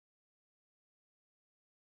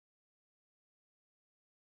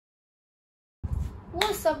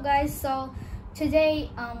What's up, guys? So today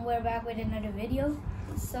we're back with another video.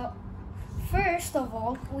 So first of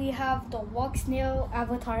all, we have the Snail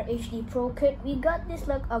Avatar HD Pro Kit. We got this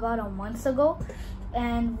like about a month ago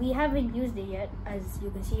and we haven't used it yet, as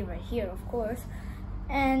you can see right here, of course.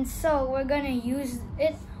 And so we're gonna use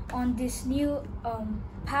it on this new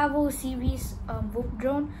Pavo series Whoop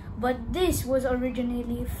drone, but this was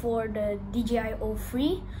originally for the DJI-O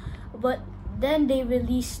free, but then they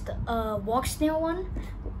released a Snail one,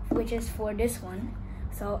 which is for this one.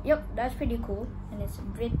 So yep, that's pretty cool, and it's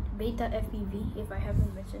BETAFPV, if I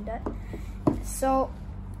haven't mentioned that. So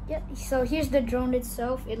yeah, so here's the drone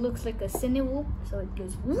itself. It looks like a Cinewhoop, so it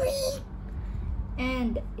goes whee!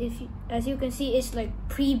 And as you can see, it's like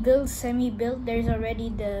pre-built, semi-built. There's already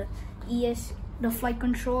the the flight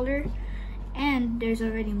controller, and there's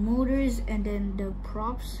already motors, and then the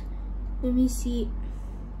props. Let me see.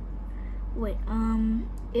 Wait,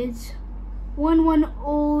 it's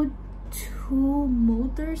 1102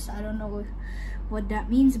 motors. I don't know what that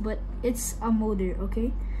means, but it's a motor,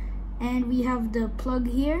 okay? And we have the plug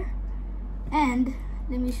here, and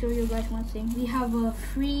let me show you guys one thing. We have a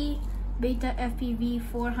free BETAFPV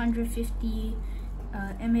 450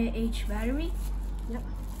 mAh battery. Yep,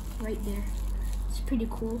 right there. It's pretty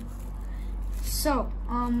cool. So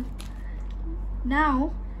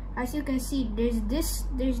now, as you can see, there's this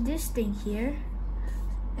thing here,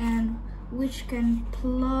 and which can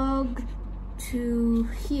plug to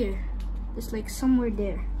here. It's like somewhere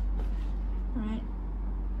there. Alright,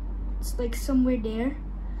 it's like somewhere there.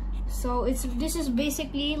 So this is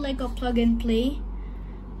basically like a plug and play,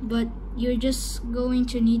 but you're just going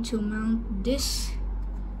to need to mount this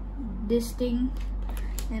thing,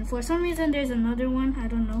 and for some reason there's another one, I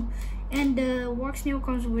don't know. And the Snail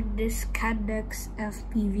comes with this Cadex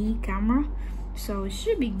FPV camera, so it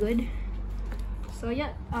should be good. So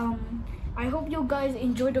yeah, I hope you guys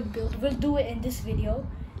enjoy the build. We'll do it in this video,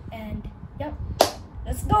 and yeah,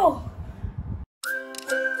 let's go.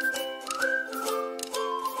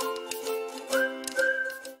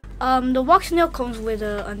 The Snail comes with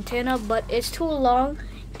an antenna, but it's too long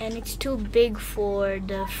and it's too big for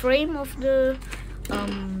the frame of the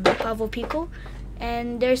Pavo Pico.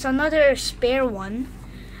 And there's another spare one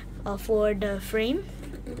for the frame.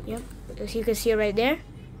 Yep, as you can see right there.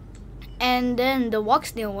 And then the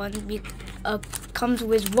Snail one comes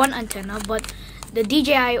with one antenna, but the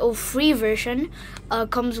DJI-O free version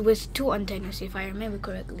comes with two antennas, if I remember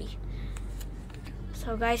correctly.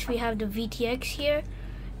 So guys, we have the VTX here,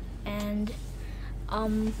 and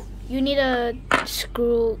you need to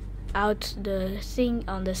screw out the thing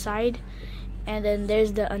on the side, and then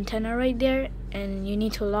there's the antenna right there, and you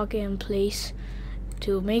need to lock it in place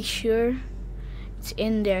to make sure it's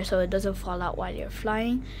in there so it doesn't fall out while you're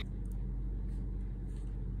flying.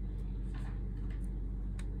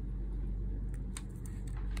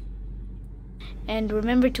 And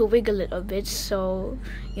remember to wiggle it a bit so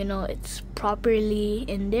you know it's properly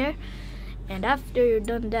in there. And after you're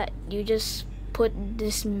done that, you just put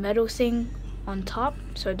this metal thing on top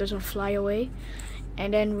so it doesn't fly away.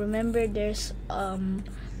 And then remember, there's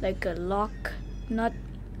like a lock nut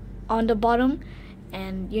on the bottom,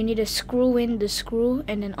 and you need to screw in the screw,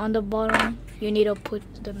 and then on the bottom you need to put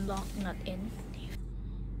the lock nut in.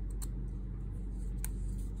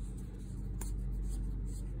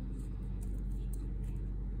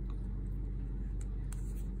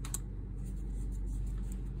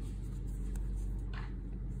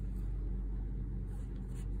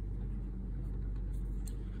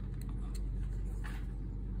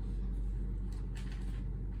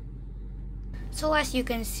 So as you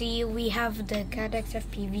can see, we have the Cadex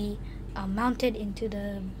FPV mounted into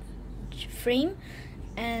the frame,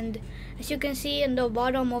 and as you can see in the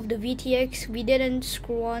bottom of the VTX, we didn't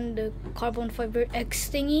screw on the carbon fiber X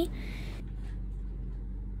thingy.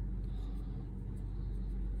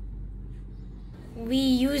 We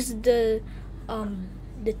used the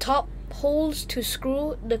top holes to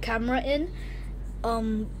screw the camera in,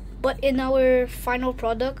 but in our final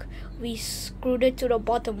product we screwed it to the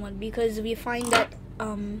bottom one because we find that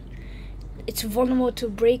it's vulnerable to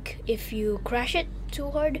break if you crash it too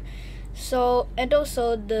hard. So, and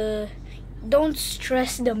also don't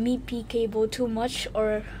stress the MIPI cable too much,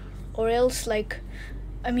 or else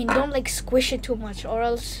don't like squish it too much, or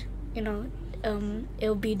else you know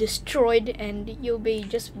it'll be destroyed and you'll be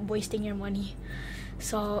just wasting your money.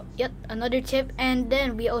 So yep, another tip. And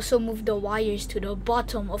then we also moved the wires to the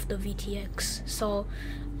bottom of the VTX, so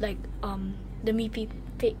like the MIPI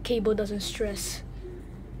cable doesn't stress.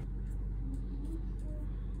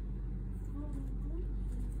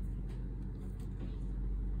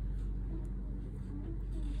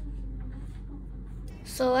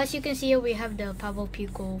 So as you can see here, we have the Pavo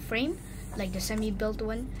Pico frame, like the semi-built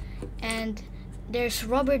one, and there's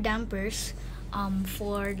rubber dampers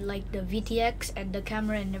for like the VTX and the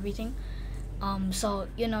camera and everything, so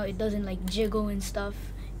you know it doesn't like jiggle and stuff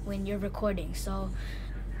when you're recording. So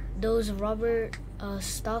those rubber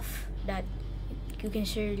stuff that you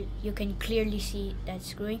can clearly see that's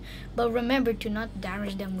screwing, but remember to not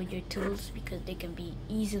damage them with your tools because they can be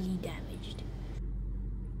easily damaged.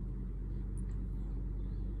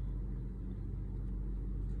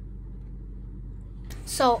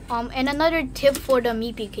 So and another tip for the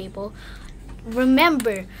MIPI cable,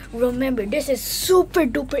 remember this is super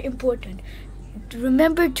duper important.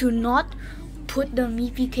 Remember to not put the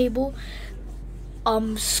MIPI cable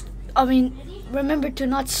remember to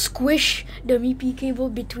not squish the MIPI cable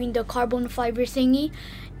between the carbon fiber thingy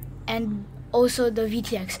and also the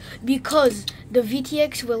VTX, because the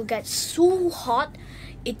VTX will get so hot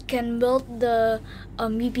it can melt the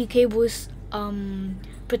MIPI cable's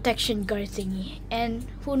protection guard thingy, and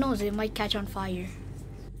who knows, it might catch on fire.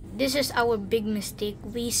 This is our big mistake.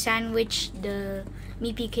 We sandwiched the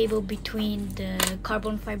MIPI cable between the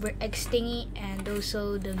carbon fiber X thingy and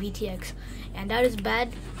also the VTX, and that is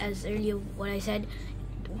bad. As earlier what I said,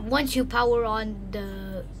 once you power on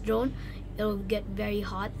the drone, it'll get very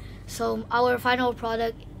hot. So our final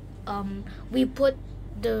product, we put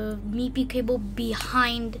the MIPI cable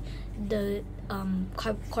behind the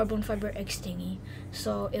carbon fiber X thingy,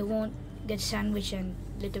 so it won't get sandwiched and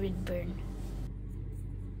literally burn.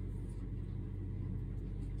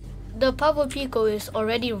 The Pavo Pico is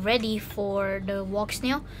already ready for the walk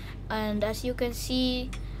snail, and as you can see,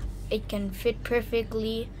 it can fit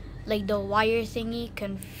perfectly, like the wire thingy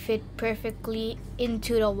can fit perfectly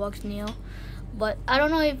into the walk snail. But I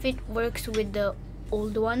don't know if it works with the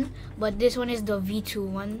old one, but this one is the V2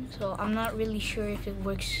 one, so I'm not really sure if it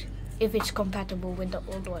works, if it's compatible with the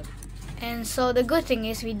old one. And so the good thing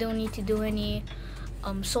is we don't need to do any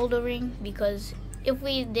soldering, because if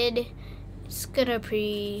we did, it's gonna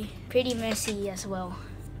be pretty messy as well.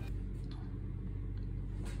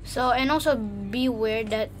 So, and also beware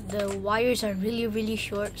that the wires are really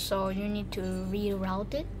short, so you need to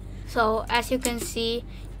reroute it. So as you can see,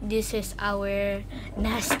 this is our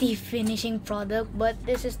nasty finishing product, but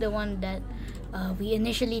this is the one that we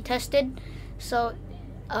initially tested. So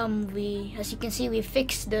as you can see, we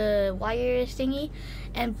fixed the wire thingy,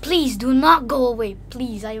 and please do not go away,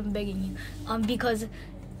 please, I am begging you, because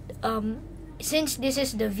since this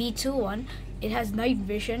is the V2 one, it has night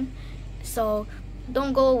vision, so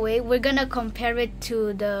don't go away. We're gonna compare it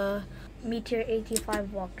to the Meteor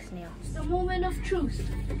 85 walk snail. It's the moment of truth.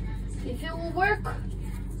 If it will work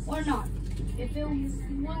or not. If it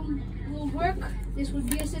will work, this would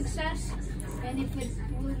be a success, and if it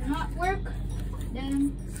will not work,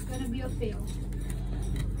 then it's gonna be a fail.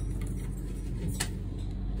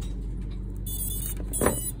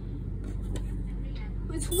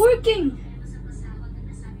 It's working!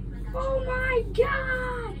 Oh my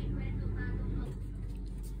god!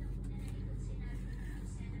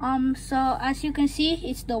 So as you can see,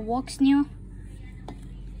 it's the walk snail,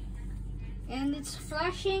 and it's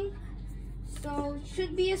flashing, so it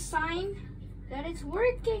should be a sign that it's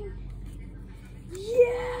working.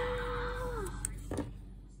 Yeah!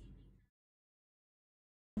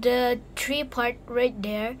 The tree part right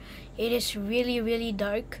there, it is really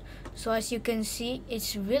dark. So as you can see,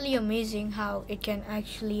 it's really amazing how it can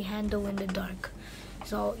actually handle in the dark.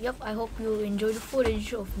 So yep, I hope you enjoy the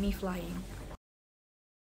footage of me flying.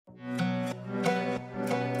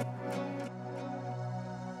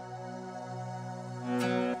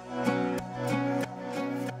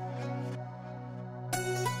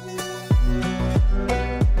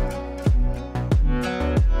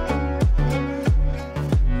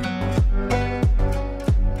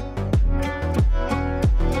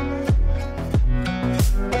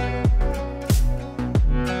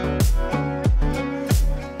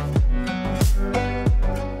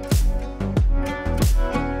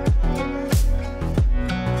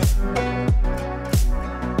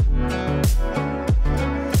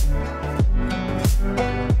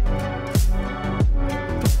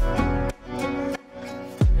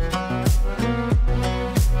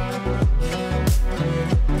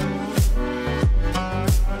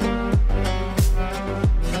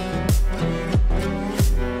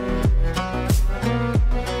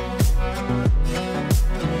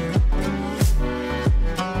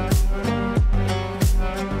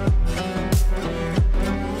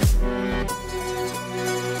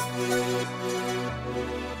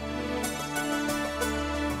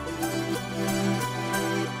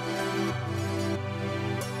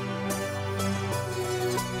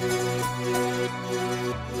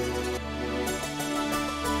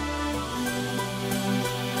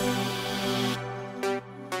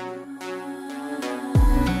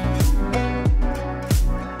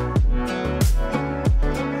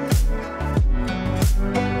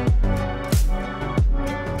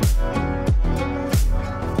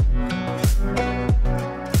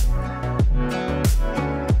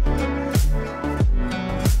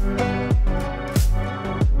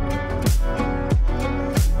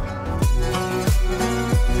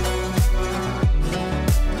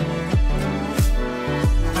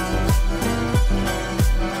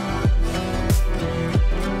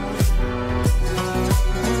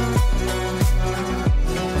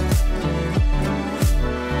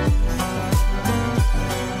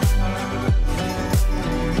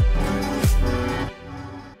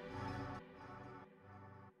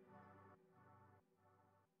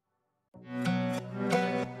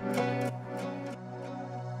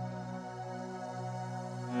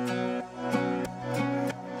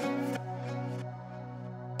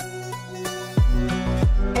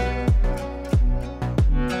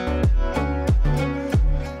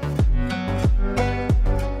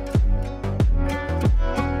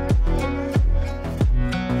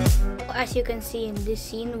 as you can see in this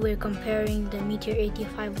scene, we're comparing the Meteor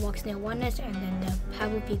 85 walk snail 1S and then the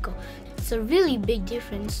Pavo Pico. It's a really big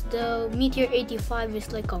difference. The Meteor 85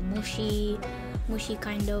 is like a mushy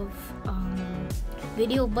kind of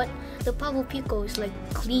video, but the Pavo Pico is like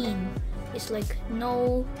clean. It's like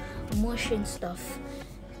no mush and stuff.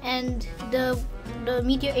 And the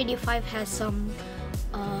Meteor 85 has some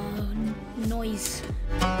noise.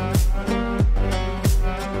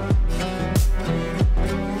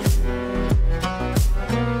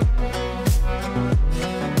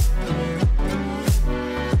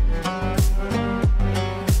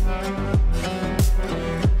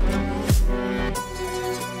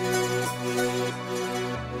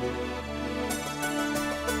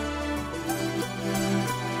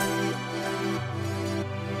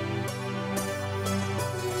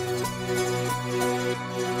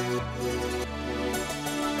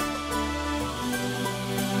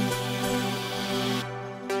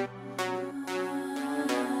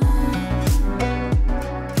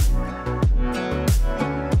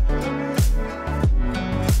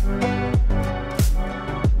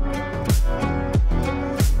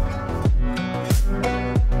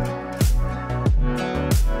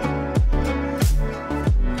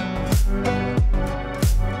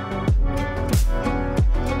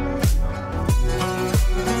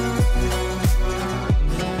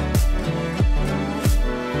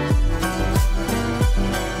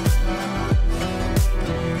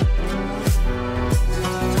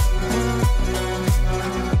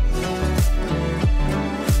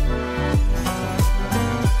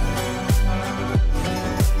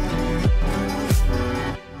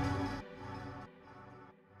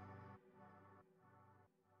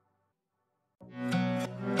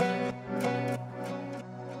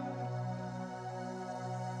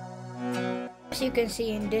 As you can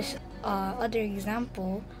see in this other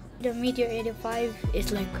example, the Meteor 85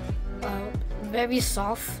 is like very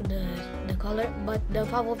soft, the color, but the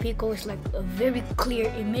Pavo Pico is like a very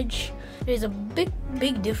clear image. There's a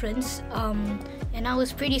big difference, and I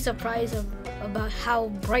was pretty surprised about how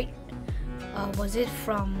bright was it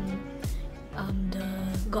from the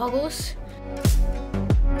goggles.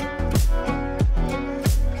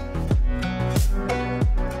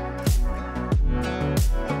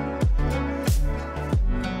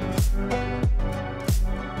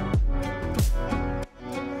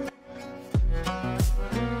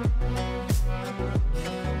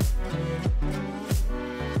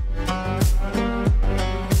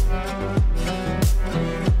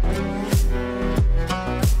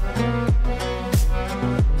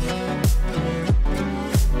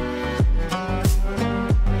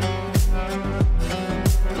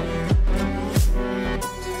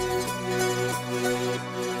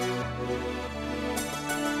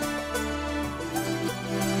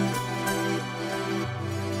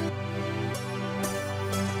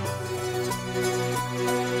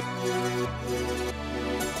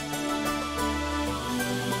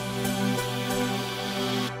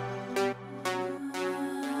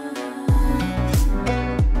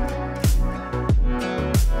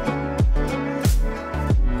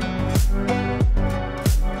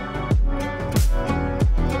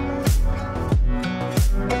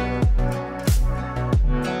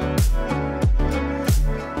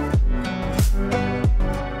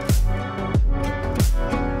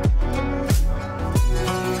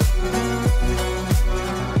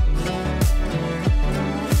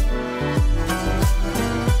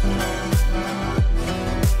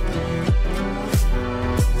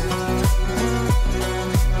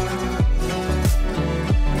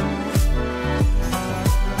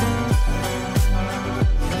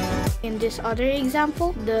 This other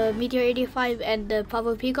example, the Meteor 85 and the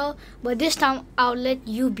Pavo Pico, but this time I'll let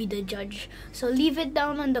you be the judge. So leave it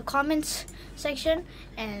down in the comments section,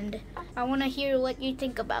 and I want to hear what you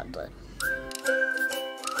think about it.